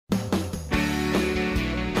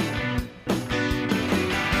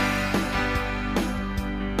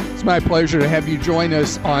It's my pleasure to have you join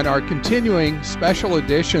us on our continuing special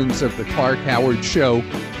editions of the Clark Howard Show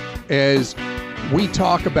as we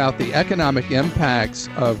talk about the economic impacts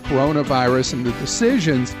of coronavirus and the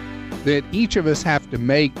decisions that each of us have to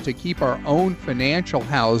make to keep our own financial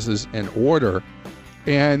houses in order.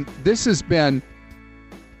 And this has been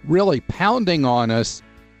really pounding on us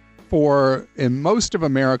in most of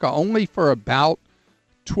America, only for about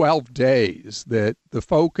 12 days, that the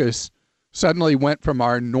focus suddenly went from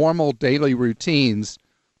our normal daily routines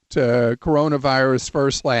to coronavirus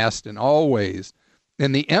first, last, and always.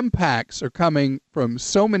 And the impacts are coming from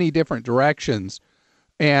so many different directions.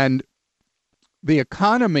 And the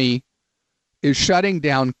economy is shutting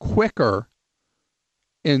down quicker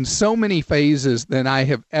in so many phases than I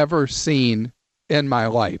have ever seen in my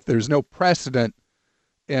life. There's no precedent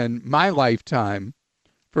in my lifetime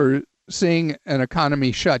for seeing an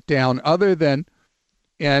economy shut down other than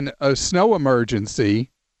in a snow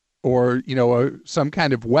emergency or, some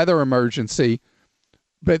kind of weather emergency.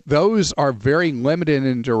 But those are very limited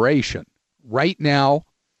in duration. Right now,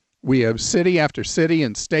 we have city after city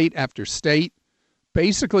and state after state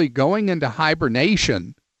basically going into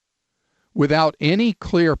hibernation without any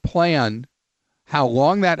clear plan how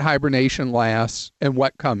long that hibernation lasts and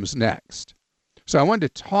what comes next. So I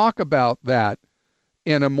wanted to talk about that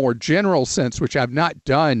in a more general sense, which I've not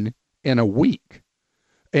done in a week.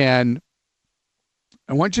 And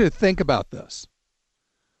I want you to think about this.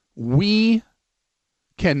 We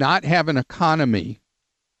cannot have an economy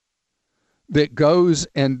that goes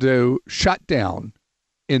into shutdown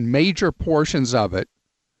in major portions of it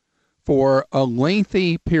for a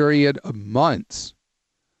lengthy period of months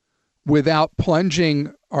without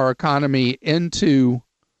plunging our economy into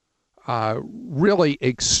really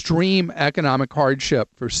extreme economic hardship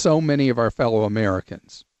for so many of our fellow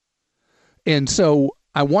Americans. And so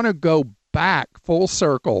I want to go back full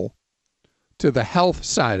circle to the health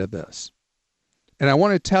side of this. And I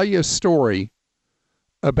want to tell you a story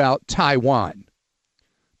about Taiwan.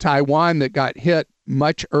 Taiwan that got hit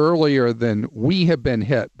much earlier than we have been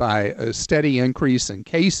hit by a steady increase in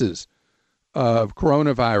cases of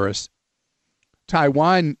coronavirus.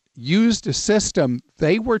 Taiwan used a system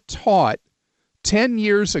they were taught 10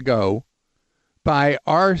 years ago by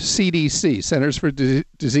our CDC, Centers for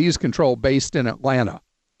Disease Control, based in Atlanta.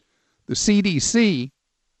 The CDC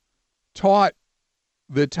taught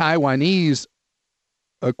the Taiwanese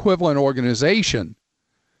equivalent organization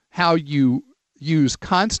how you use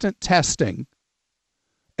constant testing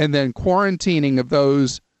and then quarantining of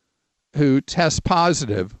those who test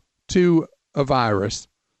positive to a virus,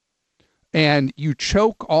 and you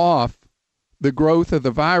choke off the growth of the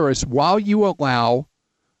virus while you allow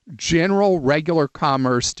general regular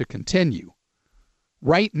commerce to continue.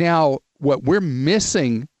 Right now, what we're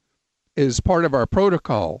missing as part of our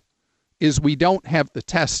protocol is we don't have the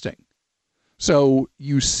testing. So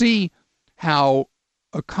you see how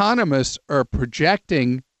economists are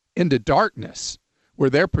projecting into darkness, where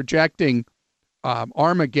they're projecting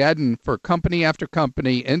Armageddon for company after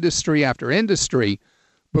company, industry after industry,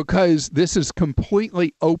 because this is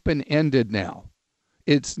completely open-ended now.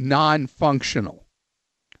 It's non-functional.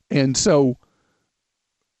 And so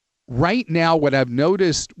right now, what I've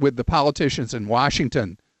noticed with the politicians in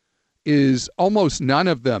Washington is almost none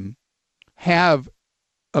of them have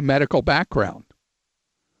a medical background.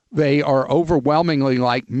 They are overwhelmingly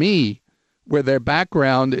like me, where their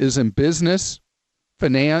background is in business,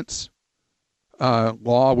 finance,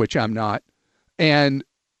 law, which I'm not, and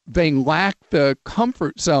they lack the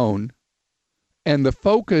comfort zone and the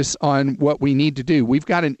focus on what we need to do. We've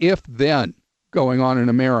got an if-then going on in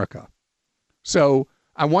America. So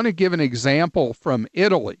I want to give an example from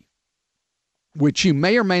Italy, which you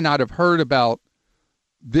may or may not have heard about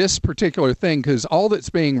this particular thing, because all that's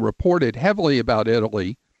being reported heavily about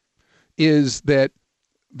Italy is that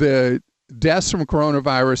the deaths from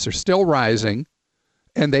coronavirus are still rising,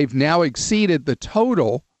 and they've now exceeded the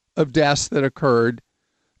total of deaths that occurred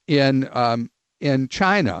in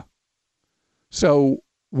China. So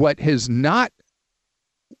what has not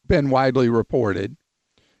been widely reported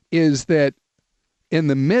is that in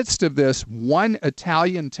the midst of this, one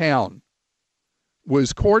Italian town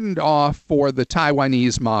was cordoned off for the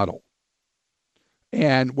Taiwanese model.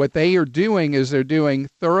 And what they are doing is they're doing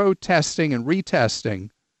thorough testing and retesting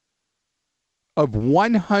of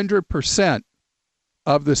 100%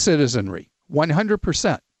 of the citizenry,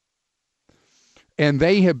 100%. And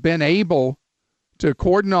they have been able to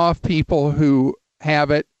cordon off people who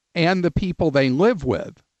have it and the people they live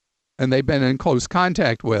with, and they've been in close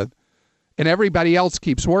contact with, and everybody else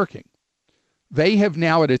keeps working. They have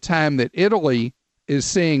now, at a time that Italy is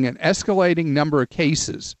seeing an escalating number of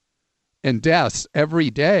cases and deaths every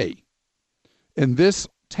day. In this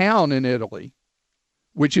town in Italy,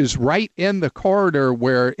 which is right in the corridor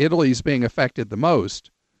where Italy's being affected the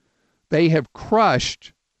most, they have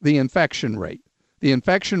crushed the infection rate. The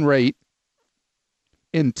infection rate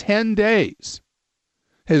in 10 days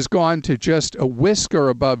has gone to just a whisker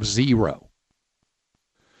above zero.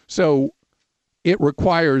 So it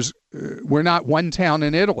requires, we're not one town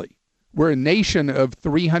in Italy. We're a nation of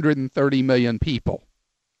 330 million people.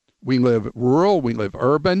 We live rural, we live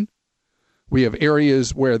urban. We have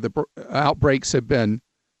areas where the outbreaks have been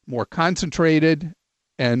more concentrated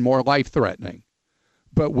and more life-threatening.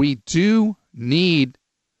 But we do need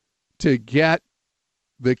to get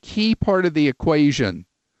the key part of the equation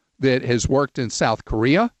that has worked in South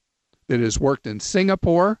Korea, that has worked in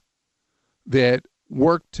Singapore, that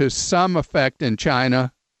worked to some effect in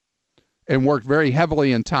China, and worked very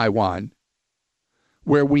heavily in Taiwan,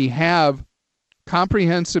 where we have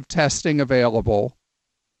comprehensive testing available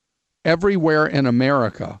everywhere in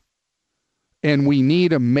America. And we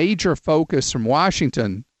need a major focus from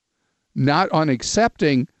Washington, not on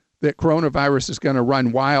accepting that coronavirus is going to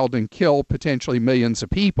run wild and kill potentially millions of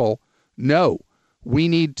people. No, we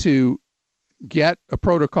need to get a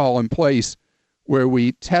protocol in place where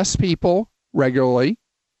we test people regularly,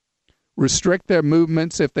 restrict their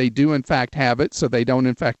movements if they do in fact have it so they don't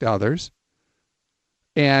infect others,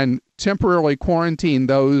 and temporarily quarantine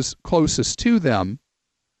those closest to them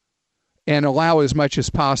and allow as much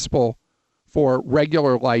as possible for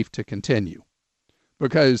regular life to continue.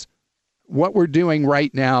 Because what we're doing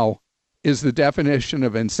right now is the definition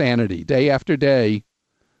of insanity. Day after day,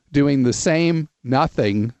 doing the same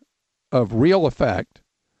nothing of real effect,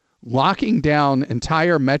 locking down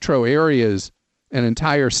entire metro areas and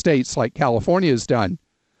entire states like California has done,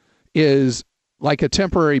 is like a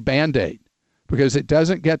temporary Band-Aid, because it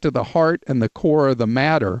doesn't get to the heart and the core of the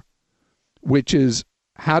matter, which is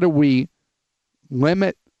how do we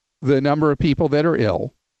limit the number of people that are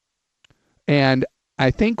ill. And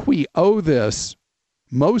I think we owe this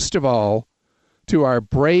most of all to our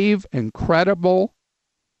brave, incredible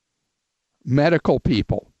medical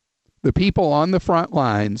people, the people on the front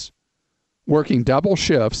lines working double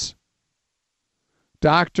shifts,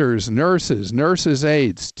 doctors, nurses'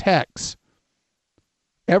 aides, techs,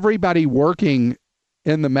 everybody working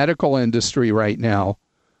in the medical industry right now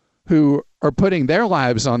who are putting their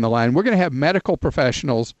lives on the line. We're going to have medical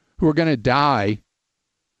professionals who are going to die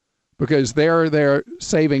because they're there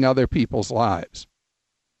saving other people's lives.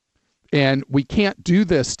 And we can't do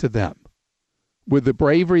this to them. With the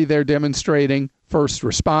bravery they're demonstrating, first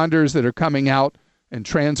responders that are coming out and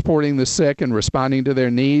transporting the sick and responding to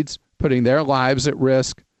their needs, putting their lives at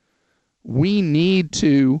risk, we need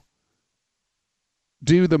to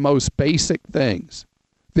do the most basic things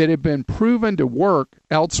that have been proven to work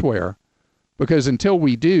elsewhere, because until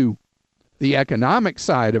we do, the economic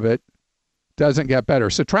side of it doesn't get better.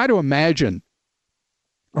 So try to imagine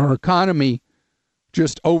our economy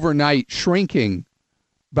just overnight shrinking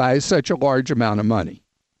by such a large amount of money.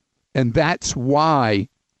 And that's why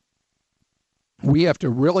we have to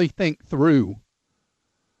really think through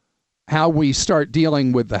how we start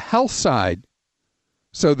dealing with the health side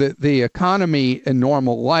so that the economy and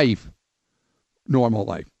normal life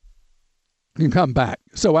can come back.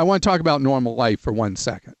 So I want to talk about normal life for 1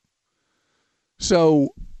 second.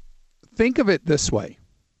 So think of it this way.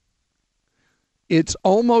 It's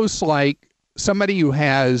almost like somebody who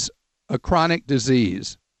has a chronic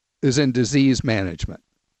disease is in disease management.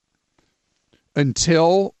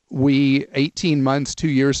 Until we, 18 months, 2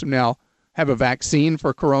 years from now, have a vaccine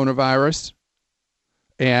for coronavirus,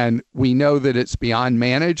 and we know that it's beyond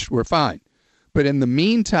managed, we're fine. But in the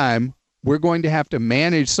meantime, we're going to have to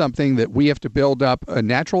manage something that we have to build up a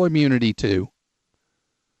natural immunity to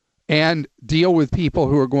and deal with people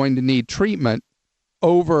who are going to need treatment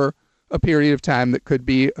over a period of time that could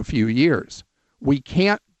be a few years. We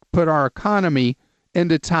can't put our economy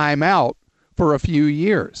into timeout for a few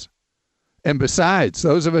years. And besides,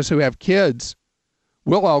 those of us who have kids,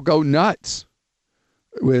 we'll all go nuts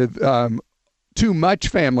with too much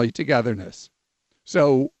family togetherness.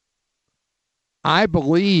 So I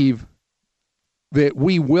believe that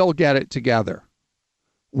we will get it together.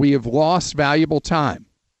 We have lost valuable time.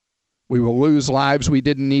 We will lose lives we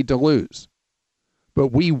didn't need to lose. But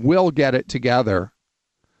we will get it together,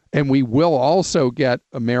 and we will also get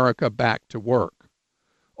America back to work.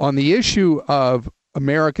 On the issue of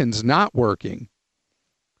Americans not working,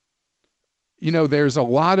 you know, there's a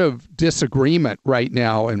lot of disagreement right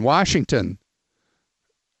now in Washington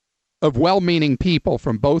of well-meaning people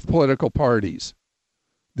from both political parties.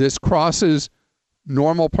 This crosses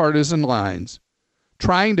normal partisan lines,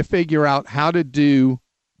 trying to figure out how to do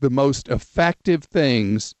the most effective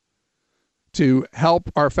things to help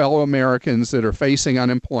our fellow Americans that are facing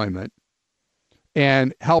unemployment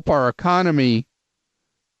and help our economy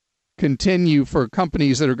continue for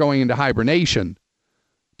companies that are going into hibernation,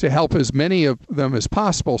 to help as many of them as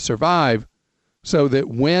possible survive so that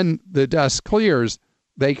when the dust clears,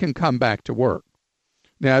 they can come back to work.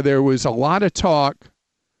 Now, there was a lot of talk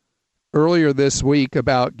earlier this week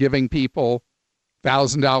about giving people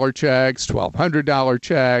 $1,000 checks, $1,200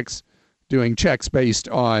 checks, doing checks based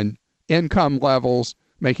on income levels,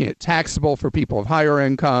 making it taxable for people of higher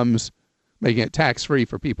incomes, making it tax-free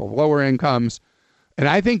for people of lower incomes. And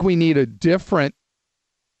I think we need a different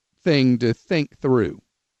thing to think through.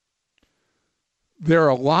 There are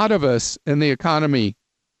a lot of us in the economy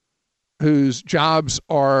whose jobs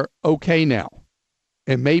are okay now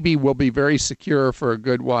and maybe will be very secure for a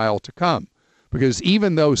good while to come. Because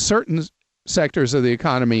even though certain sectors of the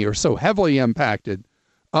economy are so heavily impacted,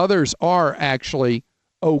 others are actually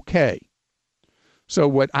okay. So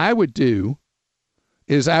what I would do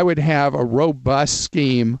is I would have a robust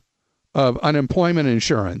scheme of unemployment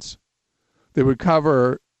insurance that would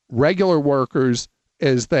cover regular workers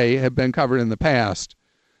as they have been covered in the past,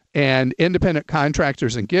 and independent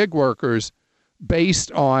contractors and gig workers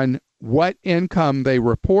based on what income they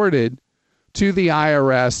reported to the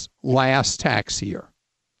IRS last tax year.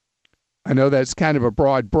 I know that's kind of a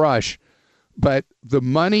broad brush, but the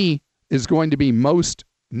money is going to be most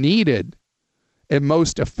needed and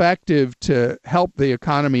most effective to help the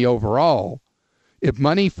economy overall if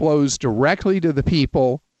money flows directly to the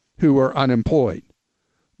people who are unemployed.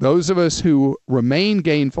 Those of us who remain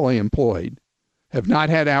gainfully employed, have not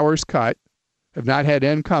had hours cut, have not had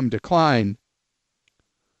income decline,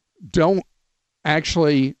 don't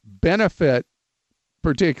actually benefit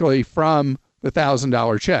particularly from the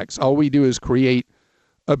 $1,000 checks. All we do is create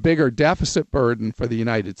a bigger deficit burden for the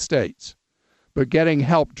United States. But getting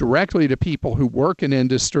help directly to people who work in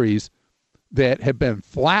industries that have been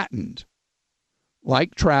flattened,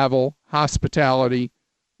 like travel, hospitality,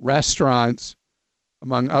 restaurants,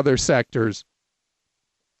 among other sectors,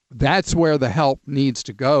 that's where the help needs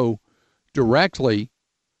to go directly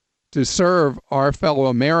to serve our fellow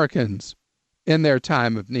Americans in their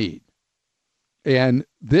time of need. And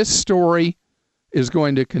this story is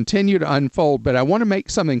going to continue to unfold, but I want to make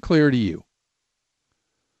something clear to you.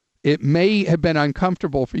 It may have been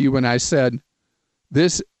uncomfortable for you when I said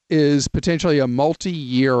this is potentially a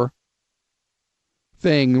multi-year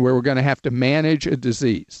thing where we're going to have to manage a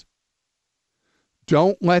disease.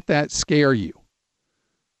 Don't let that scare you.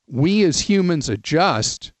 We as humans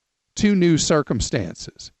adjust to new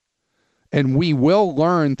circumstances, and we will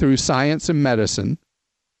learn through science and medicine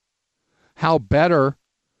how better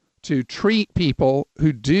to treat people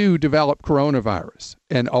who do develop coronavirus.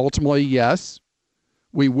 And ultimately, yes,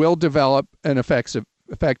 we will develop an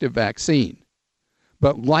effective vaccine.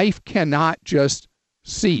 But life cannot just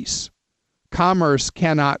cease. Commerce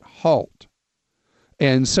cannot halt.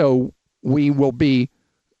 And so we will be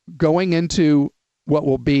going into what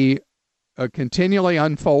will be a continually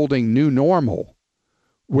unfolding new normal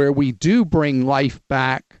where we do bring life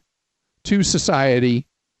back to society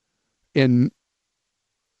in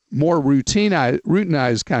more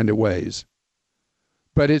routinized kind of ways.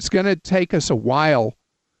 But it's going to take us a while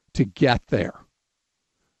to get there.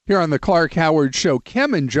 Here on the Clark Howard Show,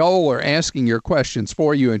 Kim and Joel are asking your questions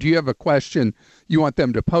for you. And if you have a question you want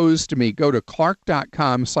them to pose to me, go to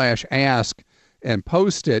clark.com/ask and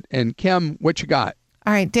post it. And Kim, what you got?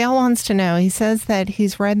 All right, Dale wants to know, he says that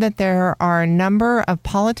he's read that there are a number of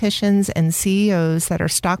politicians and CEOs that are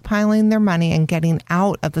stockpiling their money and getting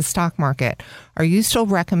out of the stock market. Are you still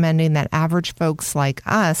recommending that average folks like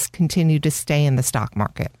us continue to stay in the stock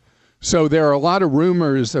market? So there are a lot of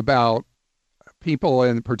rumors about people,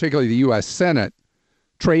 and particularly the U.S. Senate,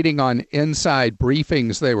 trading on inside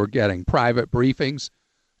briefings they were getting, private briefings,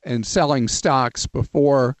 and selling stocks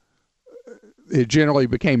before it generally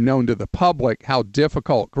became known to the public how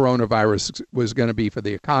difficult coronavirus was going to be for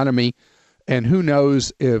the economy. And who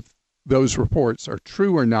knows if those reports are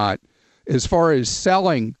true or not. As far as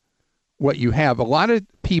selling what you have, a lot of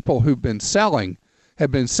people who've been selling have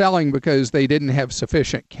been selling because they didn't have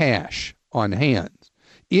sufficient cash on hand.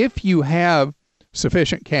 If you have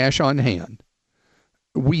sufficient cash on hand,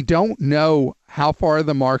 we don't know how far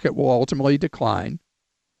the market will ultimately decline.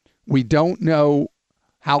 We don't know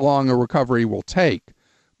how long a recovery will take.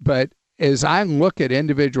 But as I look at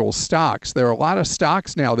individual stocks, there are a lot of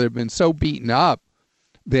stocks now that have been so beaten up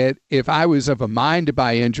that if I was of a mind to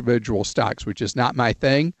buy individual stocks, which is not my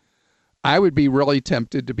thing, I would be really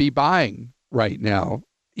tempted to be buying right now,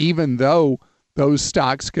 even though those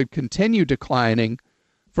stocks could continue declining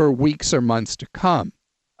for weeks or months to come.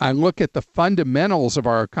 I look at the fundamentals of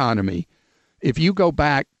our economy. If you go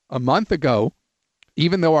back a month ago,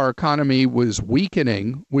 even though our economy was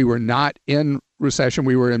weakening, we were not in recession.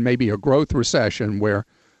 We were in maybe a growth recession where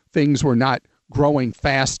things were not growing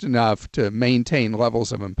fast enough to maintain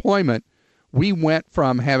levels of employment. We went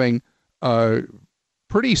from having a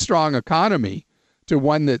pretty strong economy to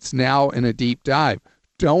one that's now in a deep dive.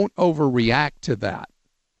 Don't overreact to that,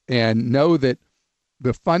 and know that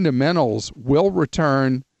the fundamentals will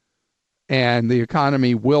return and the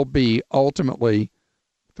economy will be ultimately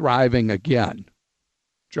thriving again.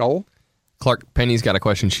 Joel? Clark, Penny's got a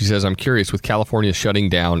question. She says, I'm curious, with California shutting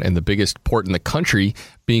down and the biggest port in the country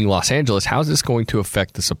being Los Angeles, how is this going to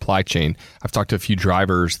affect the supply chain? I've talked to a few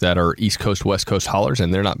drivers that are East Coast, West Coast haulers,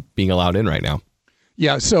 and they're not being allowed in right now.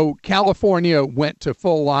 Yeah, so California went to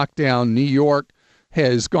full lockdown. New York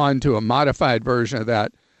has gone to a modified version of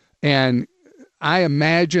that. And I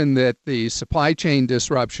imagine that the supply chain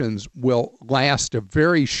disruptions will last a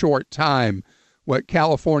very short time. What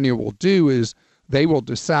California will do is they will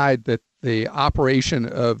decide that the operation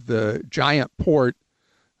of the giant port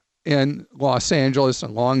in Los Angeles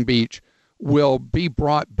and Long Beach will be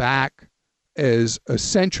brought back as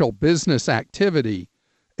essential business activity,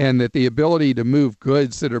 and that the ability to move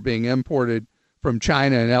goods that are being imported from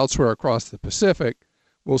China and elsewhere across the Pacific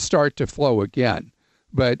will start to flow again.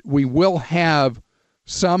 But we will have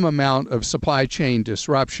some amount of supply chain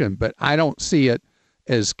disruption, but I don't see it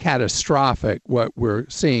as catastrophic, what we're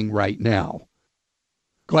seeing right now.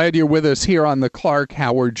 Glad you're with us here on the Clark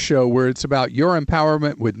Howard Show, where it's about your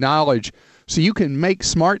empowerment with knowledge so you can make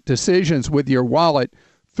smart decisions with your wallet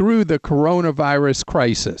through the coronavirus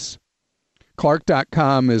crisis.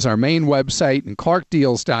 Clark.com is our main website, and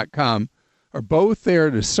ClarkDeals.com are both there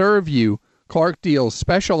to serve you. Clark Deals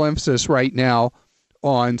special emphasis right now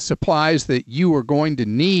on supplies that you are going to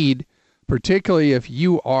need, particularly if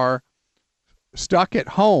you are stuck at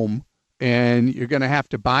home and you're going to have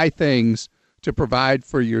to buy things to provide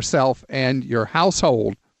for yourself and your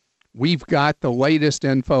household. We've got the latest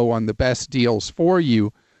info on the best deals for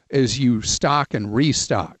you as you stock and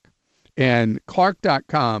restock. And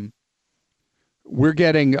Clark.com, we're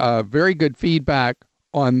getting very good feedback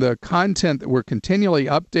on the content that we're continually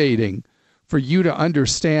updating for you to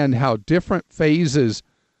understand how different phases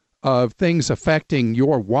of things affecting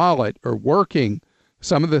your wallet are working.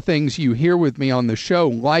 Some of the things you hear with me on the show,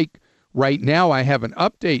 like right now, I have an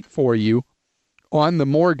update for you on the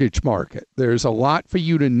mortgage market. There's a lot for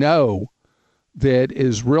you to know that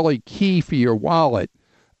is really key for your wallet.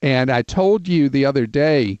 And I told you the other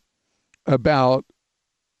day about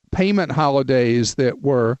payment holidays that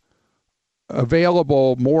were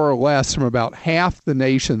available more or less from about half the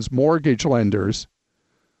nation's mortgage lenders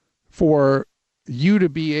for you to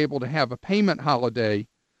be able to have a payment holiday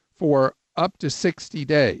for up to 60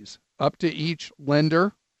 days. Up to each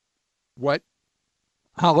lender, what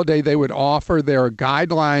holiday they would offer. There are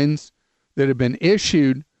guidelines that have been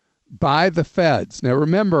issued by the feds. Now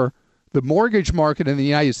remember, the mortgage market in the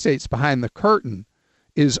United States behind the curtain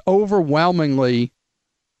is overwhelmingly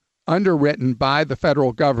underwritten by the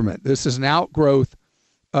federal government. This is an outgrowth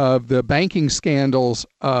of the banking scandals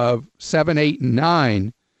of 7, 8, and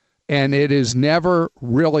 9, and it has never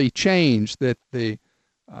really changed that the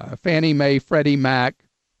Fannie Mae, Freddie Mac,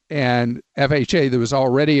 and FHA, there was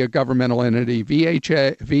already a governmental entity,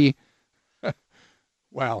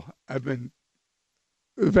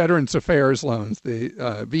 Veterans Affairs loans,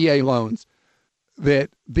 the VA loans,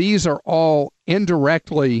 that these are all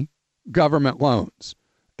indirectly government loans.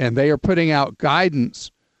 And they are putting out guidance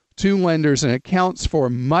to lenders and accounts for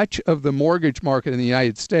much of the mortgage market in the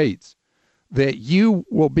United States that you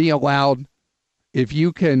will be allowed, if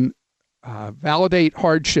you can validate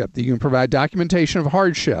hardship, that you can provide documentation of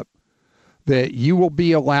hardship, that you will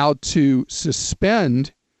be allowed to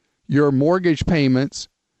suspend your mortgage payments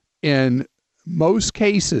in most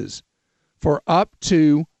cases for up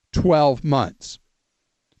to 12 months.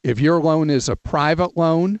 If your loan is a private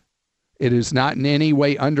loan, it is not in any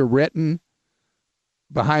way underwritten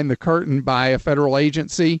behind the curtain by a federal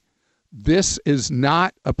agency, this is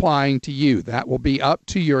not applying to you. That will be up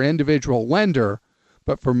to your individual lender.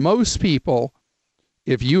 But for most people,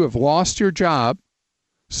 if you have lost your job,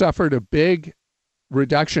 suffered a big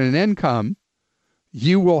reduction in income,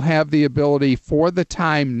 you will have the ability for the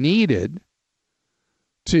time needed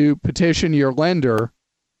to petition your lender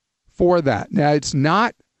for that. Now, it's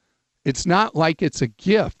not like it's a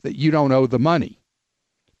gift that you don't owe the money.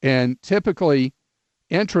 And typically,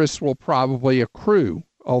 interest will probably accrue,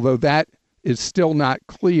 although that is still not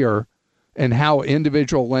clear and how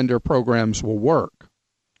individual lender programs will work.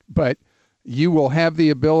 But you will have the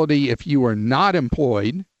ability, if you are not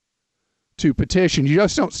employed, to petition. You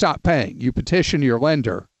just don't stop paying. You petition your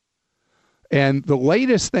lender. And the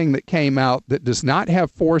latest thing that came out that does not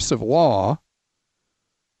have force of law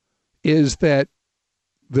is that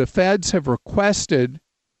the feds have requested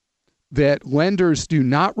that lenders do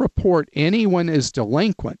not report anyone as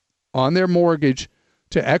delinquent on their mortgage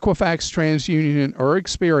to Equifax, TransUnion, or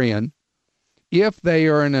Experian if they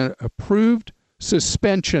are in an approved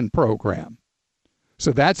suspension program.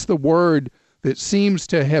 So that's the word that seems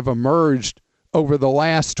to have emerged over the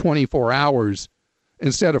last 24 hours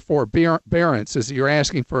instead of forbearance, is you're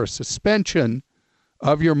asking for a suspension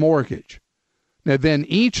of your mortgage. Now, then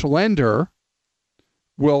each lender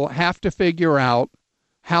will have to figure out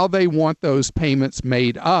how they want those payments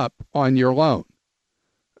made up on your loan.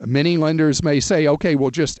 Many lenders may say, okay, we'll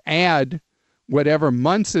just add whatever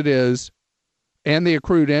months it is and the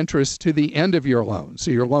accrued interest to the end of your loan. So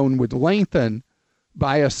your loan would lengthen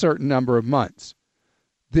by a certain number of months.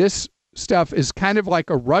 This stuff is kind of like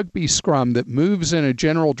a rugby scrum that moves in a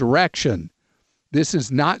general direction. This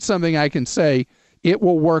is not something I can say it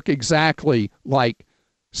will work exactly like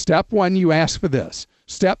step 1, you ask for this.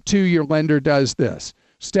 Step 2, your lender does this.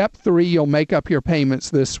 Step 3, you'll make up your payments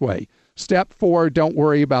this way. Step 4, don't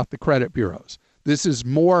worry about the credit bureaus. This is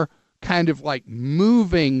more kind of like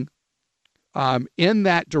moving in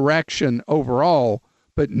that direction overall,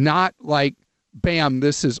 but not like, bam,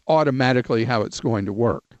 this is automatically how it's going to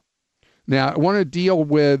work. Now, I want to deal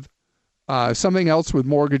with something else with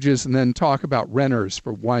mortgages and then talk about renters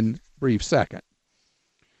for one brief second.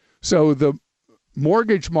 So the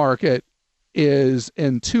mortgage market is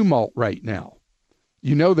in tumult right now.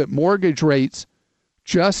 You know that mortgage rates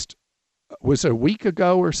just was a week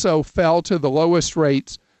ago or so fell to the lowest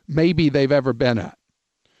rates maybe they've ever been at.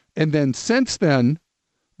 And then since then,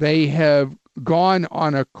 they have gone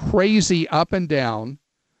on a crazy up and down.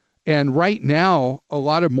 And right now, a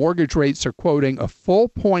lot of mortgage rates are quoting a full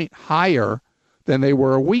point higher than they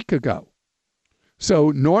were a week ago.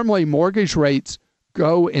 So normally mortgage rates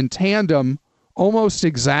go in tandem almost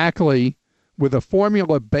exactly with a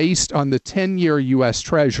formula based on the 10-year U.S.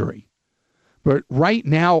 Treasury. But right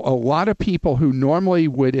now, a lot of people who normally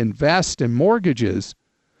would invest in mortgages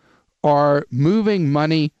are moving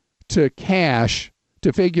money to cash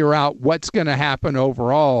to figure out what's going to happen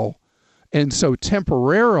overall. And so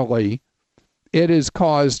temporarily, it has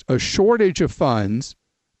caused a shortage of funds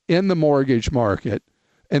in the mortgage market.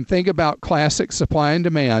 And think about classic supply and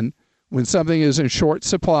demand. When something is in short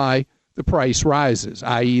supply, the price rises,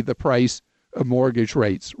 i.e. the price of mortgage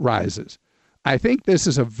rates rises. I think this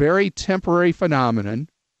is a very temporary phenomenon,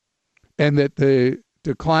 and that the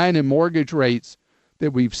decline in mortgage rates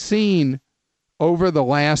that we've seen over the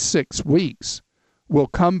last 6 weeks will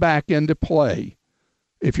come back into play.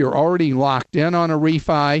 If you're already locked in on a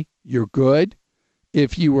refi, you're good.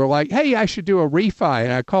 If you were like, hey, I should do a refi,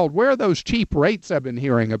 and I called, where are those cheap rates I've been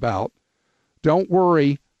hearing about? Don't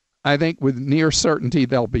worry. I think with near certainty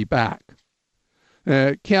they'll be back.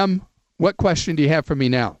 Kim, what question do you have for me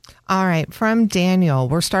now? All right. From Daniel,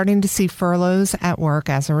 we're starting to see furloughs at work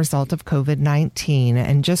as a result of COVID-19.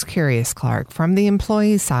 And just curious, Clark, from the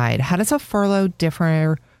employee side, how does a furlough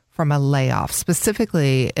differ from a layoff?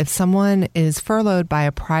 Specifically, if someone is furloughed by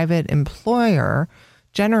a private employer,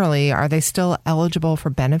 generally, are they still eligible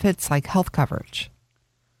for benefits like health coverage?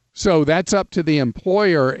 So that's up to the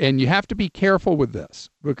employer, and you have to be careful with this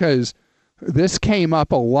because this came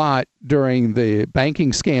up a lot during the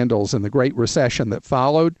banking scandals and the Great Recession that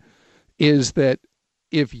followed, is that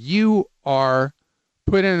if you are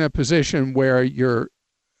put in a position where you're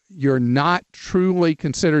not truly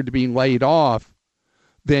considered to be laid off,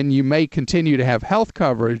 then you may continue to have health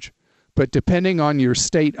coverage, but depending on your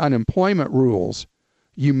state unemployment rules,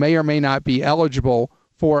 you may or may not be eligible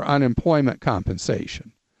for unemployment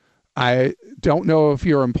compensation. I don't know if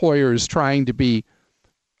your employer is trying to be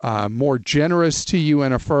more generous to you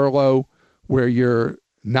in a furlough where you're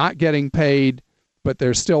not getting paid, but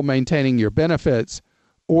they're still maintaining your benefits,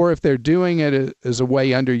 or if they're doing it as a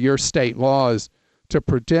way under your state laws to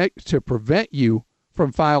prevent you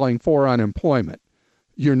from filing for unemployment.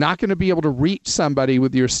 You're not going to be able to reach somebody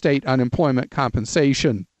with your state unemployment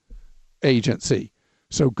compensation agency.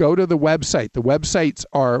 So go to the website. The websites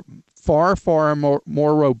are far, far more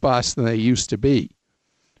robust than they used to be.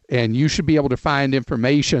 And you should be able to find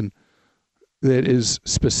information that is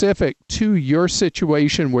specific to your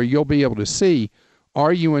situation where you'll be able to see,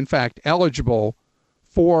 are you in fact eligible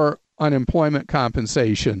for unemployment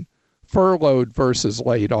compensation, furloughed versus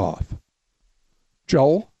laid off?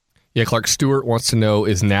 Joel? Yeah, Clark Stewart wants to know,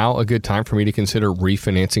 is now a good time for me to consider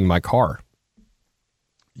refinancing my car?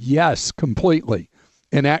 Yes, completely.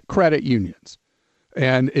 And at credit unions.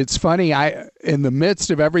 And it's funny, in the midst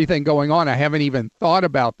of everything going on, I haven't even thought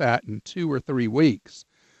about that in 2 or 3 weeks.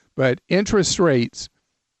 But interest rates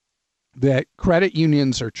that credit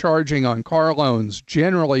unions are charging on car loans,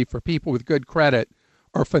 generally for people with good credit,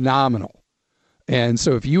 are phenomenal. And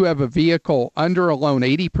so if you have a vehicle under a loan,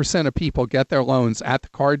 80% of people get their loans at the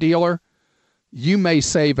car dealer. You may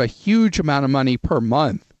save a huge amount of money per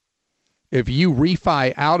month if you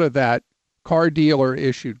refi out of that car dealer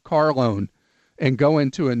issued car loan and go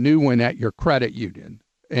into a new one at your credit union.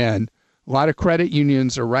 And a lot of credit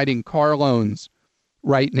unions are writing car loans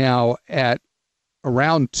right now at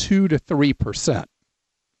around 2 to 3%.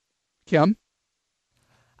 Kim?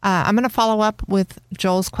 I'm going to follow up with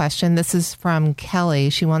Joel's question. This is from Kelly.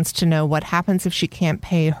 She wants to know what happens if she can't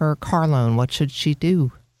pay her car loan. What should she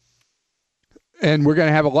do? And we're going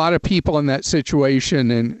to have a lot of people in that situation,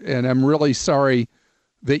 and I'm really sorry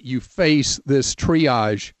that you face this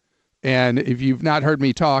triage. And if you've not heard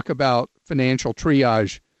me talk about financial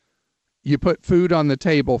triage, you put food on the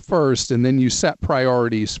table first, and then you set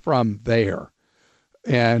priorities from there.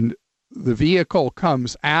 And the vehicle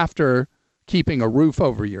comes after keeping a roof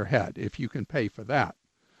over your head, if you can pay for that.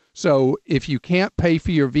 So if you can't pay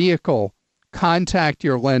for your vehicle, contact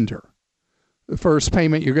your lender. The first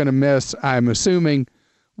payment you're going to miss, I'm assuming,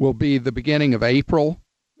 will be the beginning of April,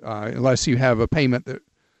 unless you have a payment that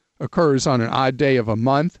occurs on an odd day of a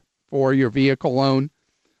month for your vehicle loan.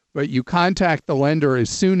 But you contact the lender as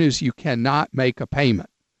soon as you cannot make a payment.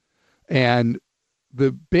 And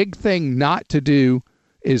the big thing not to do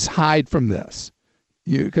is hide from this.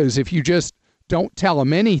 Because if you just don't tell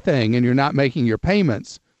them anything and you're not making your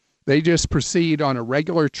payments, they just proceed on a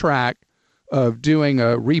regular track of doing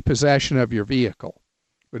a repossession of your vehicle.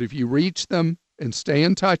 But if you reach them and stay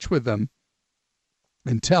in touch with them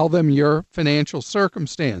and tell them your financial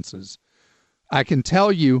circumstances, I can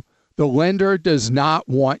tell you the lender does not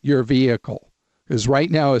want your vehicle. Because right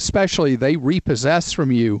now, especially, they repossess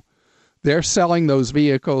from you. They're selling those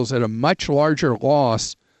vehicles at a much larger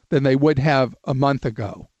loss than they would have a month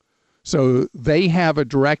ago. So they have a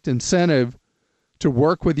direct incentive to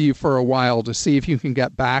work with you for a while to see if you can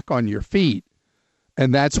get back on your feet.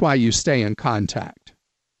 And that's why you stay in contact.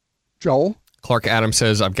 Joel? Clark Adams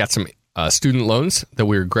says, I've got some student loans that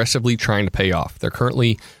we're aggressively trying to pay off. They're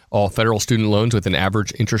currently all federal student loans with an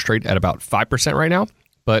average interest rate at about 5% right now.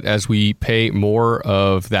 But as we pay more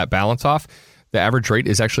of that balance off, the average rate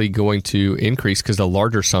is actually going to increase because the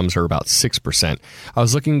larger sums are about 6%. I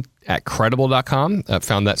was looking at credible.com,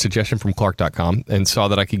 found that suggestion from clark.com, and saw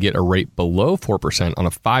that I could get a rate below 4% on a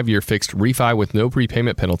 5-year fixed refi with no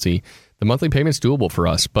prepayment penalty. The monthly payment's doable for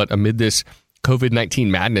us, but amid this COVID-19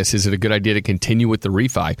 madness, is it a good idea to continue with the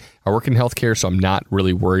refi? I work in healthcare, so I'm not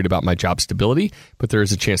really worried about my job stability, but there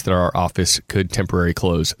is a chance that our office could temporarily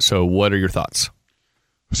close. So what are your thoughts?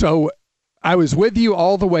 So I was with you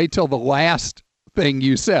all the way till the last thing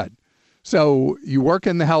you said. So you work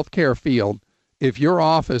in the healthcare field. If your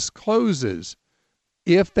office closes,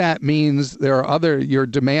 if that means there are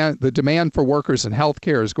the demand for workers in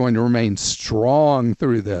healthcare is going to remain strong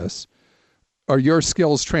through this, are your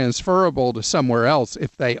skills transferable to somewhere else?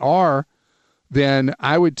 If they are, then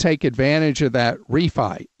I would take advantage of that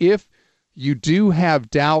refi. If you do have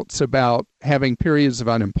doubts about having periods of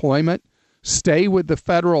unemployment, stay with the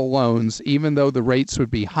federal loans, even though the rates would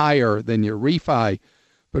be higher than your refi,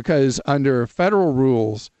 because under federal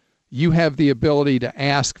rules, you have the ability to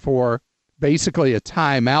ask for basically a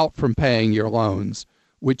timeout from paying your loans,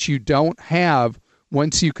 which you don't have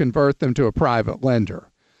once you convert them to a private lender.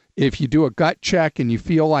 If you do a gut check and you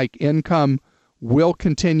feel like income will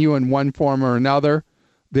continue in one form or another,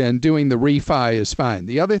 then doing the refi is fine.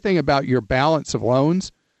 The other thing about your balance of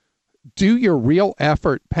loans, do your real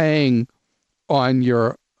effort paying on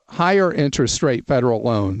your higher interest rate federal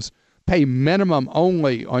loans. Pay minimum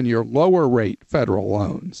only on your lower rate federal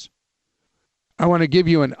loans. I want to give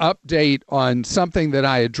you an update on something that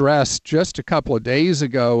I addressed just a couple of days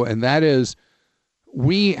ago, and that is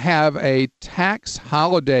we have a tax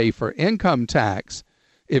holiday for income tax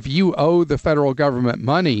if you owe the federal government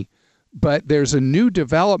money, but there's a new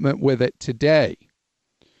development with it today.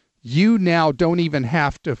 You now don't even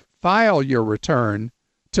have to file your return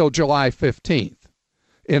till July 15th.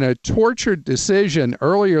 In a tortured decision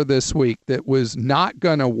earlier this week that was not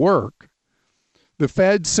going to work, the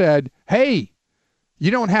Fed said, hey, you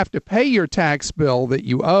don't have to pay your tax bill that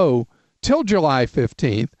you owe till July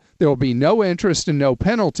 15th. There will be no interest and no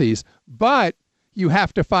penalties, but you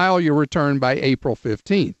have to file your return by April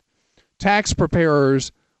 15th. Tax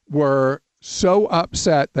preparers were so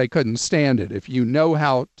upset they couldn't stand it. If you know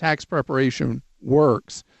how tax preparation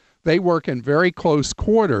works, they work in very close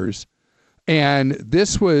quarters, and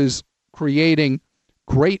this was creating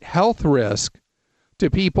great health risk to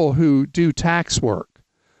people who do tax work.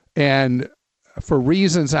 And for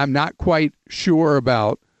reasons I'm not quite sure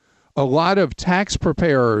about, a lot of tax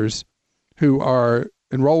preparers who are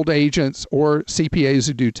enrolled agents or CPAs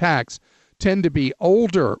who do tax tend to be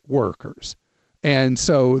older workers. And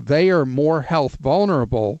so they are more health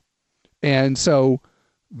vulnerable. And so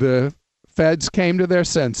the feds came to their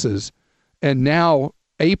senses. And now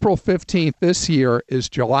April 15th this year is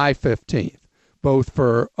July 15th, both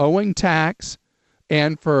for owing tax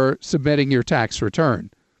and for submitting your tax return.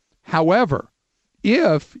 However,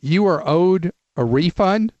 if you are owed a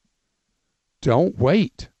refund, don't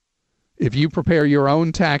wait. If you prepare your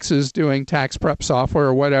own taxes doing tax prep software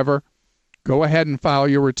or whatever, go ahead and file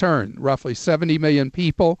your return. Roughly 70 million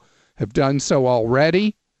people have done so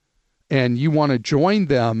already, and you want to join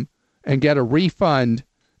them and get a refund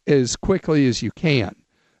as quickly as you can.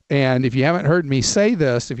 And if you haven't heard me say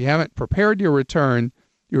this, if you haven't prepared your return,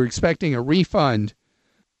 you're expecting a refund,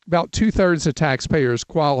 about 2/3 of taxpayers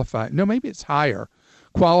qualify. No, maybe it's higher.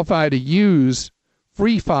 Qualify to use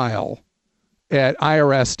Free File at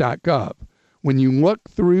irs.gov. When you look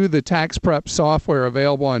through the tax prep software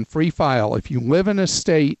available on Free File, if you live in a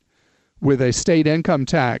state with a state income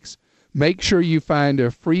tax, make sure you find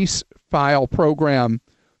a Free File program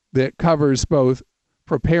that covers both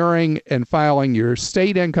preparing and filing your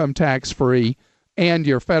state income tax free and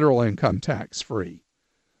your federal income tax free.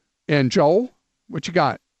 And Joel, what you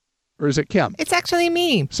got? Or is it Kim? It's actually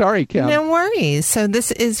me. Sorry, Kim. No worries. So this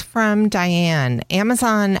is from Diane.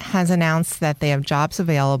 Amazon has announced that they have jobs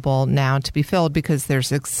available now to be filled because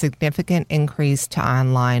there's a significant increase to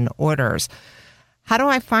online orders. How do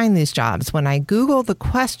I find these jobs? When I Google the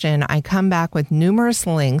question, I come back with numerous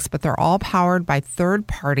links, but they're all powered by third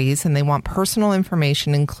parties, and they want personal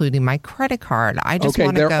information, including my credit card. I just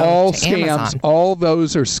want to go they're all to scams. Amazon. All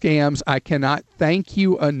those are scams. I cannot thank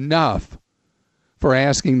you enough for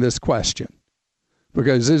asking this question,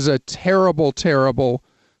 because this is a terrible, terrible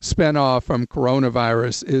spinoff from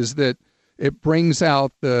coronavirus, is that it brings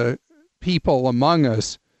out the people among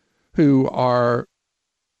us who are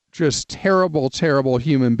just terrible, terrible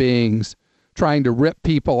human beings trying to rip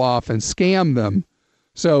people off and scam them.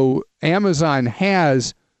 So Amazon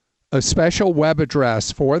has a special web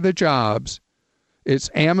address for the jobs.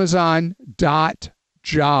 It's amazon.jobs.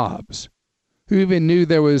 Who even knew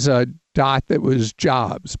there was a dot that was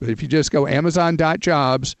jobs? But if you just go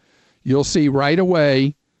amazon.jobs, you'll see right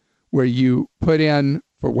away where you put in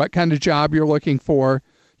for what kind of job you're looking for.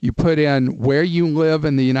 You put in where you live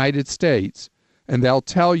in the United States, and they'll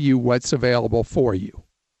tell you what's available for you.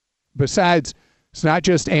 Besides, it's not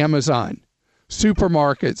just Amazon.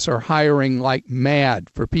 Supermarkets are hiring like mad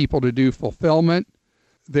for people to do fulfillment.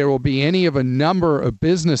 There will be any of a number of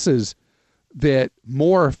businesses that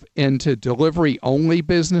morph into delivery-only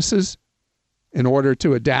businesses in order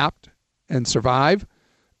to adapt and survive.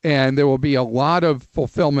 And there will be a lot of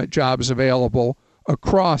fulfillment jobs available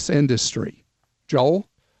across industry. Joel?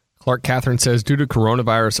 Clark Catherine says, due to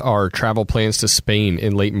coronavirus, our travel plans to Spain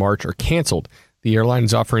in late March are canceled. The airline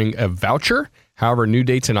is offering a voucher. However, new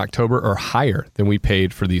dates in October are higher than we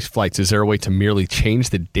paid for these flights. Is there a way to merely change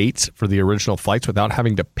the dates for the original flights without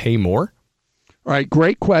having to pay more? All right,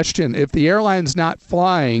 great question. If the airline's not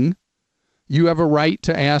flying, you have a right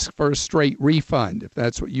to ask for a straight refund if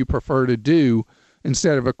that's what you prefer to do,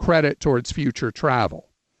 instead of a credit towards future travel.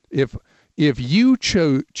 If you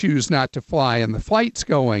choose not to fly and the flight's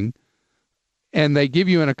going and they give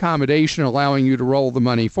you an accommodation allowing you to roll the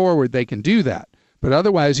money forward, they can do that. But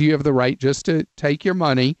otherwise, you have the right just to take your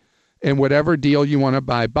money and whatever deal you want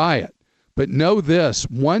to buy it. But know this,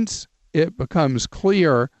 once it becomes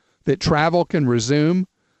clear that travel can resume,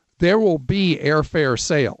 there will be airfare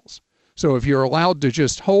sales. So if you're allowed to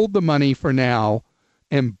just hold the money for now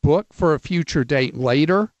and book for a future date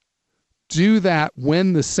later, do that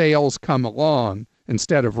when the sales come along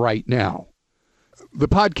instead of right now. The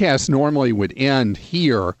podcast normally would end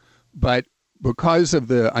here, but because of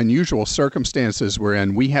the unusual circumstances we're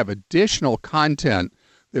in, we have additional content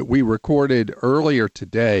that we recorded earlier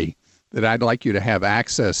today that I'd like you to have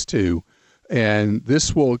access to. And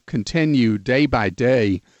this will continue day by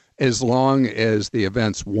day as long as the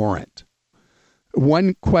events warrant.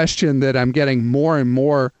 One question that I'm getting more and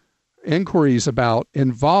more inquiries about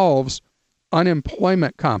involves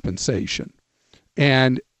unemployment compensation.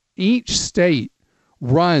 And each state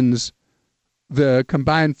runs the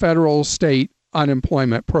combined federal state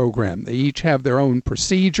unemployment program. They each have their own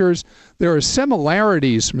procedures. There are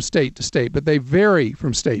similarities from state to state, but they vary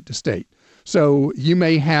from state to state. So you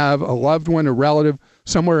may have a loved one, a relative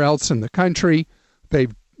somewhere else in the country.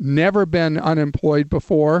 They've never been unemployed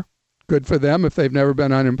before. Good for them if they've never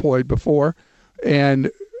been unemployed before.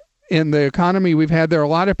 And in the economy we've had, there are a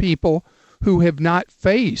lot of people who have not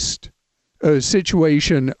faced a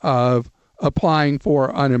situation of applying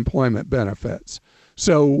for unemployment benefits.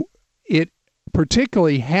 So it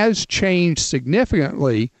particularly has changed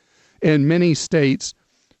significantly in many states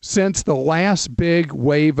since the last big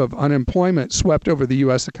wave of unemployment swept over the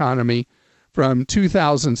U.S. economy from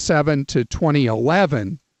 2007 to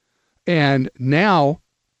 2011. And now,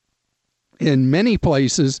 in many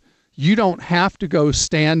places, you don't have to go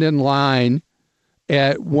stand in line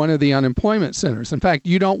at one of the unemployment centers. In fact,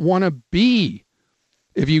 you don't want to be,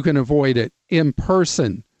 if you can avoid it, in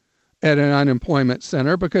person at an unemployment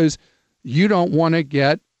center because you don't want to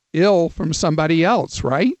get ill from somebody else,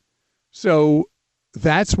 right? So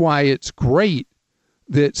that's why it's great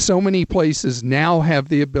that so many places now have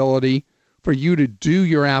the ability for you to do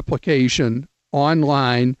your application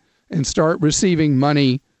online and start receiving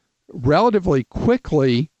money relatively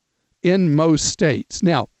quickly in most states.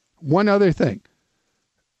 Now, one other thing.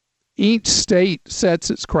 Each state sets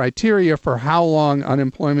its criteria for how long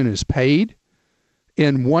unemployment is paid.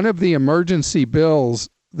 In one of the emergency bills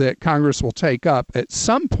that Congress will take up at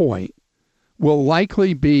some point will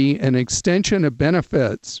likely be an extension of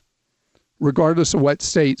benefits, regardless of what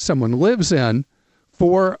state someone lives in,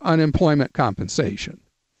 for unemployment compensation.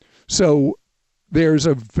 So there's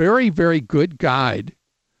a very, very good guide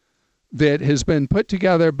that has been put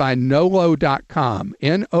together by nolo.com,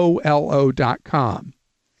 NOLO.com.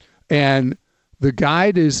 And the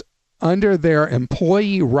guide is under their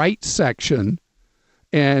employee rights section,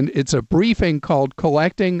 and it's a briefing called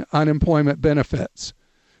Collecting Unemployment Benefits.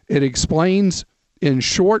 It explains in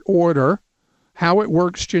short order how it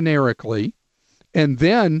works generically, and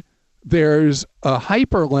then there's a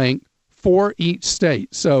hyperlink for each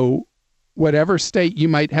state. So whatever state you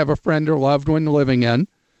might have a friend or loved one living in,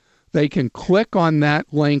 they can click on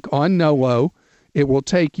that link on NOLO. It will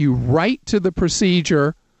take you right to the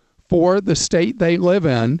procedure for the state they live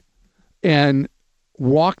in and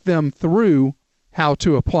walk them through how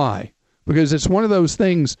to apply. Because it's one of those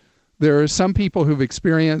things, there are some people who've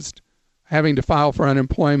experienced having to file for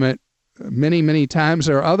unemployment many, many times.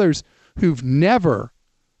 There are others who've never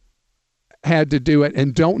had to do it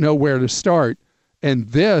and don't know where to start. And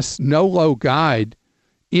this NOLO guide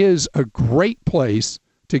is a great place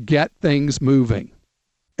to get things moving.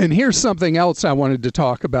 And here's something else I wanted to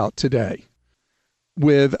talk about today.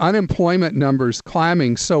 With unemployment numbers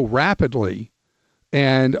climbing so rapidly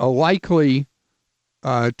and a likely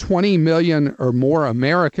 20 million or more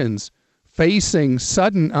Americans facing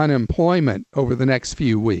sudden unemployment over the next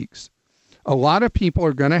few weeks, a lot of people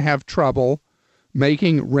are going to have trouble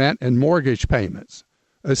making rent and mortgage payments,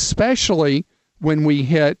 especially when we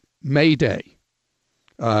hit May Day.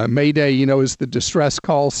 May Day, is the distress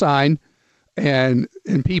call sign. And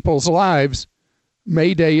in people's lives,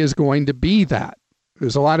 May Day is going to be that.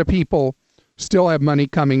 Because a lot of people still have money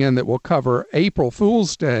coming in that will cover April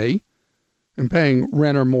Fool's Day and paying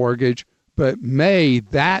rent or mortgage. But May,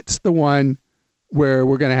 that's the one where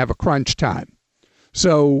we're going to have a crunch time.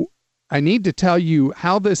 So I need to tell you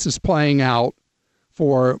how this is playing out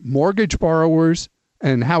for mortgage borrowers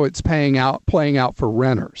and how it's playing out for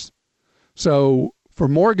renters. So for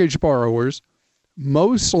mortgage borrowers,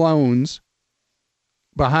 most loans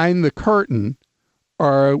behind the curtain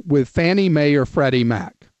are with Fannie Mae or Freddie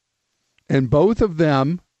Mac. And both of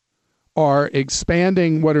them are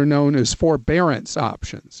expanding what are known as forbearance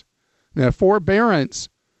options. Now, forbearance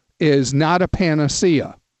is not a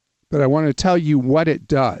panacea, but I want to tell you what it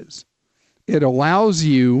does. It allows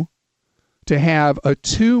you to have a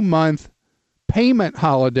 2-month payment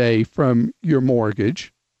holiday from your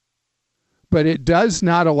mortgage, but it does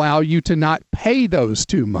not allow you to not pay those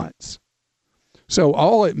 2 months. So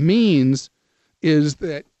all it means is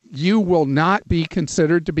that you will not be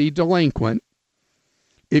considered to be delinquent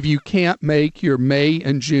if you can't make your May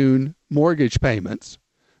and June mortgage payments.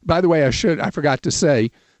 By the way, I forgot to say,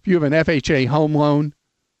 if you have an FHA home loan,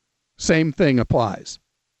 same thing applies.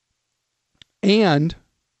 And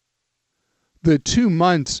the 2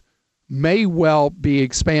 months may well be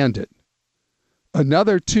expanded.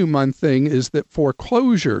 Another 2-month thing is that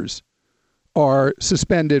foreclosures are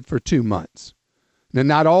suspended for 2 months. Now,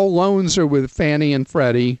 not all loans are with Fannie and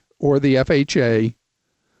Freddie or the FHA,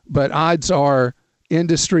 but odds are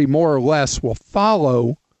industry more or less will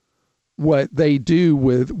follow what they do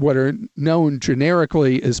with what are known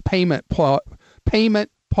generically as payment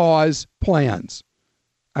payment pause plans.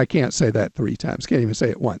 I can't say that 3 times. Can't even say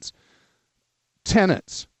it once.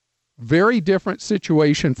 Tenants. Very different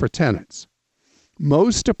situation for tenants.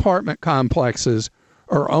 Most apartment complexes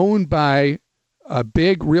are owned by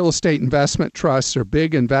big real estate investment trusts or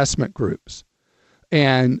big investment groups.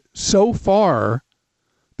 And so far,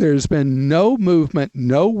 there's been no movement,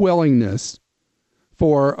 no willingness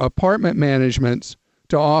for apartment managements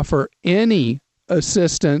to offer any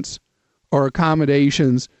assistance or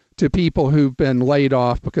accommodations to people who've been laid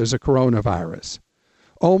off because of coronavirus.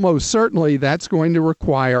 Almost certainly that's going to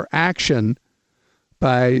require action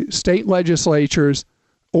by state legislatures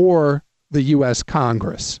or the U.S.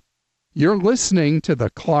 Congress. You're listening to The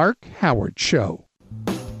Clark Howard Show.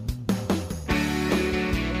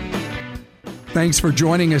 Thanks for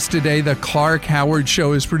joining us today. The Clark Howard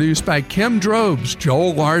Show is produced by Kim Drobes,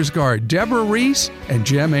 Joel Larsgaard, Deborah Reese, and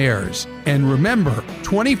Jim Ayers. And remember,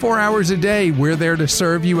 24 hours a day, we're there to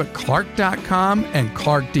serve you at clark.com and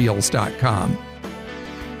clarkdeals.com.